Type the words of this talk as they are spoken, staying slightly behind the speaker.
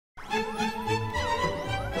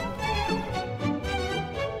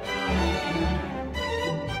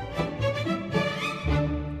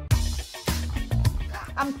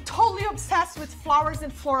with flowers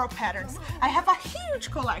and floral patterns. I have a huge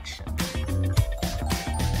collection. I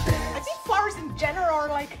think flowers in general are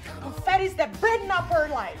like confettis that brighten up our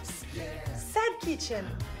lives. Sad kitchen,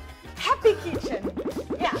 happy kitchen.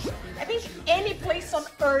 Yeah, I think any place on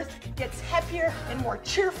earth gets happier and more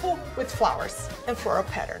cheerful with flowers and floral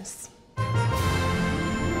patterns.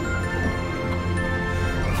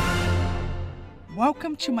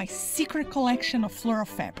 Welcome to my secret collection of floral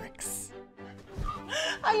fabrics.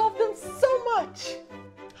 I love them so much.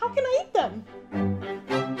 How can I eat them?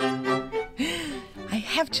 I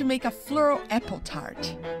have to make a floral apple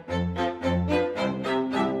tart.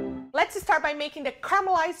 Let's start by making the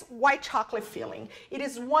caramelized white chocolate filling. It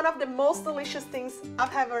is one of the most delicious things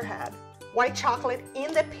I've ever had. White chocolate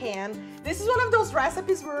in the pan. This is one of those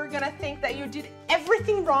recipes where you're gonna think that you did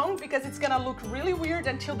everything wrong because it's gonna look really weird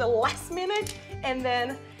until the last minute, and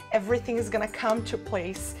then everything is gonna come to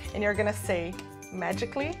place and you're gonna say,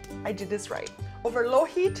 magically, I did this right. Over low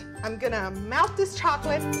heat, I'm gonna melt this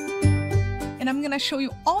chocolate and I'm gonna show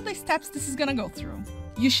you all the steps this is gonna go through.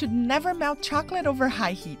 You should never melt chocolate over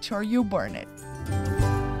high heat or you'll burn it.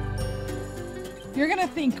 You're gonna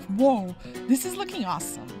think, whoa, this is looking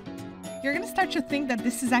awesome. You're gonna start to think that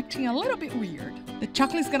this is acting a little bit weird. The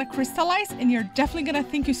chocolate is gonna crystallize and you're definitely gonna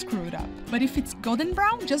think you screwed up. But if it's golden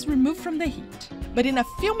brown, just remove from the heat. But in a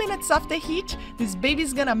few minutes of the heat, this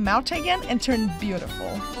baby's gonna melt again and turn beautiful.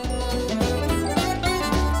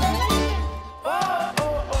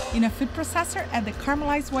 In a food processor, add the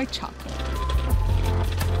caramelized white chocolate.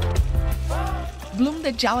 Bloom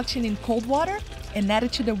the gelatin in cold water and add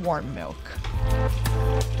it to the warm milk.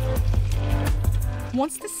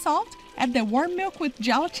 Once dissolved, add the warm milk with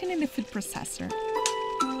gelatin in the food processor.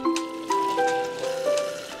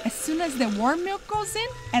 As soon as the warm milk goes in,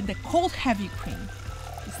 add the cold heavy cream.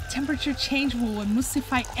 This temperature change will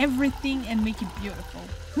emulsify everything and make it beautiful.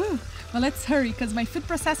 But let's hurry because my food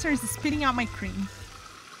processor is spitting out my cream.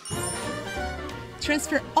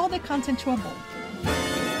 Transfer all the content to a bowl.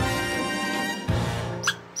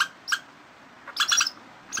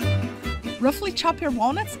 Roughly chop your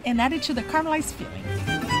walnuts and add it to the caramelized filling.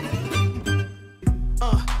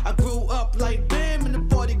 I grew up like bam in the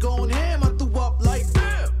party going ham. I threw up like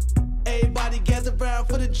bam. Everybody gather round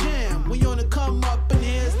for the jam. We on the come up and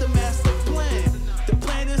here's the master plan. The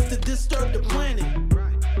plan is to disturb the planet.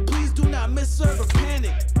 Please do not misserve or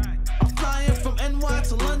panic. I'm flying from NY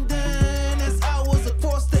to London. That's hours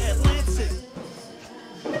across the Atlantic.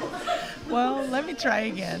 Well, let me try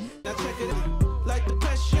again. Now check it out. Like the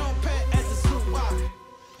passion pet at the zoo.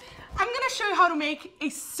 I'm gonna show you how to make a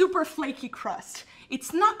super flaky crust.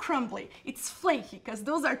 It's not crumbly, it's flaky, because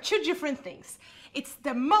those are two different things. It's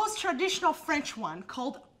the most traditional French one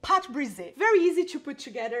called pate brisee. Very easy to put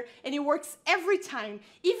together and it works every time,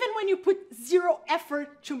 even when you put zero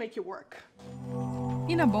effort to make it work.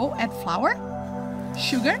 In a bowl, add flour,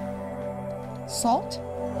 sugar, salt,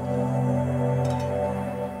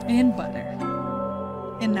 and butter.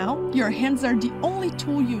 And now, your hands are the only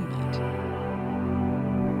tool you need.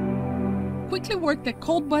 Quickly work the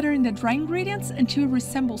cold butter in the dry ingredients until it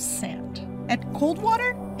resembles sand. Add cold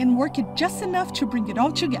water and work it just enough to bring it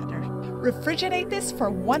all together. Refrigerate this for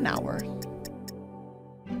 1 hour.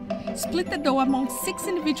 Split the dough among 6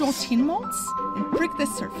 individual tin molds and prick the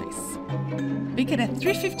surface. Bake it at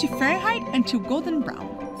 350 Fahrenheit until golden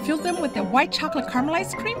brown. Fill them with the white chocolate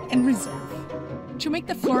caramelized cream and reserve. To make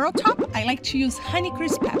the floral top, I like to use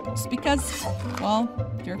Honeycrisp apples because, well,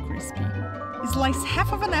 they're crispy. Slice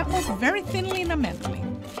half of an apple very thinly in a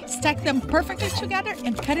mandolin. Stack them perfectly together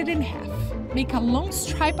and cut it in half. Make a long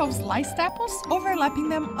stripe of sliced apples, overlapping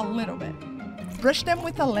them a little bit. Brush them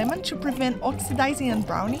with a lemon to prevent oxidizing and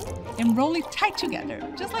browning, and roll it tight together,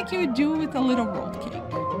 just like you would do with a little rolled cake.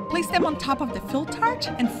 Place them on top of the filled tart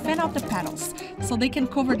and fan out the petals, so they can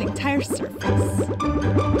cover the entire surface.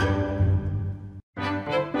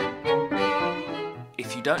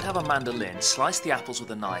 If you don't have a mandolin, slice the apples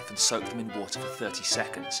with a knife and soak them in water for 30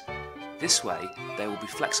 seconds. This way, they will be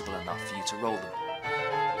flexible enough for you to roll them.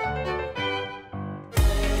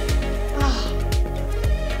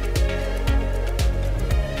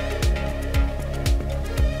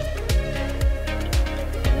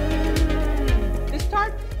 This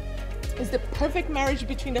tart is the perfect marriage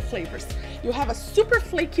between the flavors. You have a super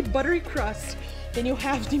flaky, buttery crust, then you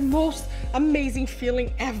have the most amazing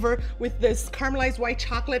feeling ever with this caramelized white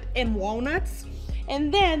chocolate and walnuts.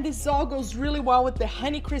 And then this all goes really well with the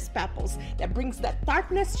Honeycrisp apples. That brings that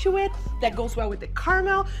tartness to it, that goes well with the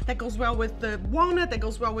caramel, that goes well with the walnut, that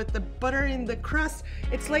goes well with the butter in the crust.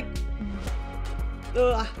 It's like,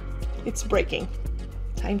 it's breaking.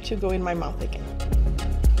 Time to go in my mouth again.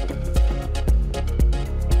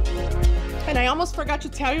 And I almost forgot to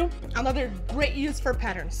tell you another great use for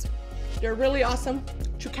patterns. They're really awesome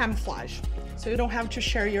to camouflage, so you don't have to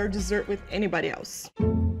share your dessert with anybody else.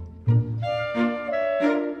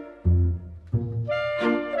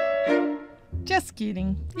 Just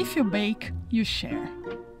kidding. If you bake, you share.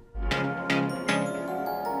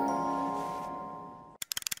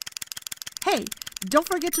 Hey, don't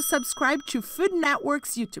forget to subscribe to Food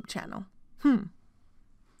Network's YouTube channel.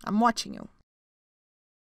 I'm watching you.